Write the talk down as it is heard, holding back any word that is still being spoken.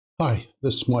Hi,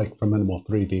 this is Mike from Minimal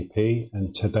 3DP,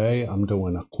 and today I'm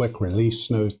doing a quick release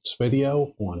notes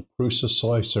video on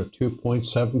PrusaSlicer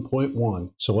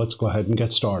 2.7.1. So let's go ahead and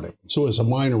get started. So as a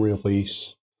minor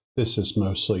release, this is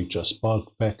mostly just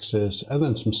bug fixes and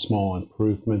then some small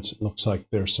improvements. It looks like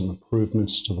there's some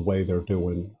improvements to the way they're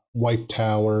doing wipe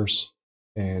towers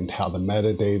and how the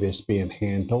metadata is being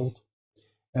handled.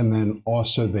 And then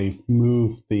also they've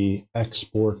moved the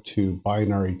export to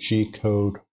binary G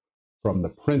code from the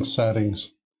print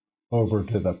settings over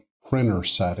to the printer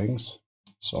settings.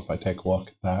 So if I take a look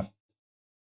at that.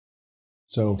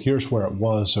 So here's where it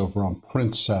was over on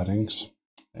print settings.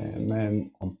 And then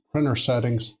on printer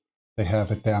settings, they have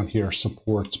it down here,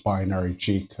 supports binary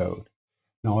G code.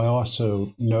 Now I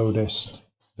also noticed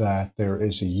that there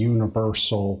is a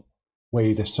universal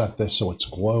way to set this so it's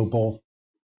global,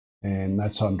 and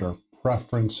that's under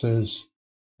preferences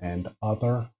and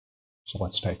other. So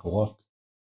let's take a look.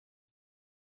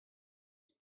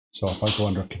 So if I go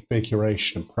under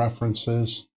configuration and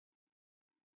preferences,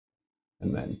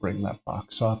 and then bring that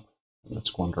box up, and let's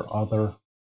go under other.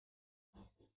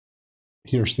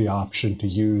 Here's the option to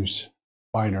use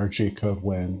binary G code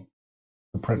when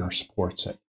the printer supports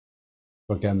it.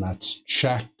 So again, that's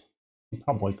checked.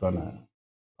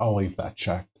 I'll leave that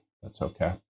checked. That's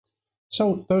okay.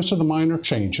 So those are the minor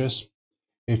changes.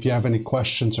 If you have any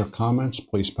questions or comments,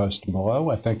 please post them below.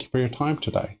 I thank you for your time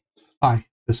today. Hi.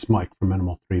 This is Mike from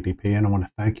Minimal 3DP, and I want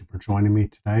to thank you for joining me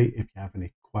today. If you have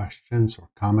any questions or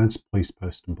comments, please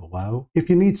post them below. If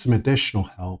you need some additional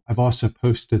help, I've also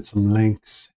posted some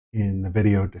links in the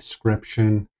video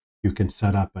description. You can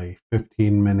set up a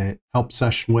 15-minute help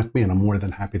session with me, and I'm more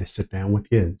than happy to sit down with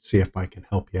you and see if I can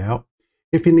help you out.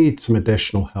 If you need some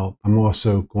additional help, I'm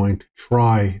also going to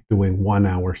try doing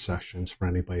 1-hour sessions for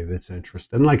anybody that's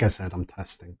interested. And like I said, I'm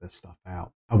testing this stuff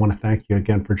out. I want to thank you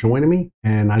again for joining me,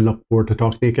 and I look forward to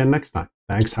talking to you again next time.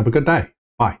 Thanks. Have a good day.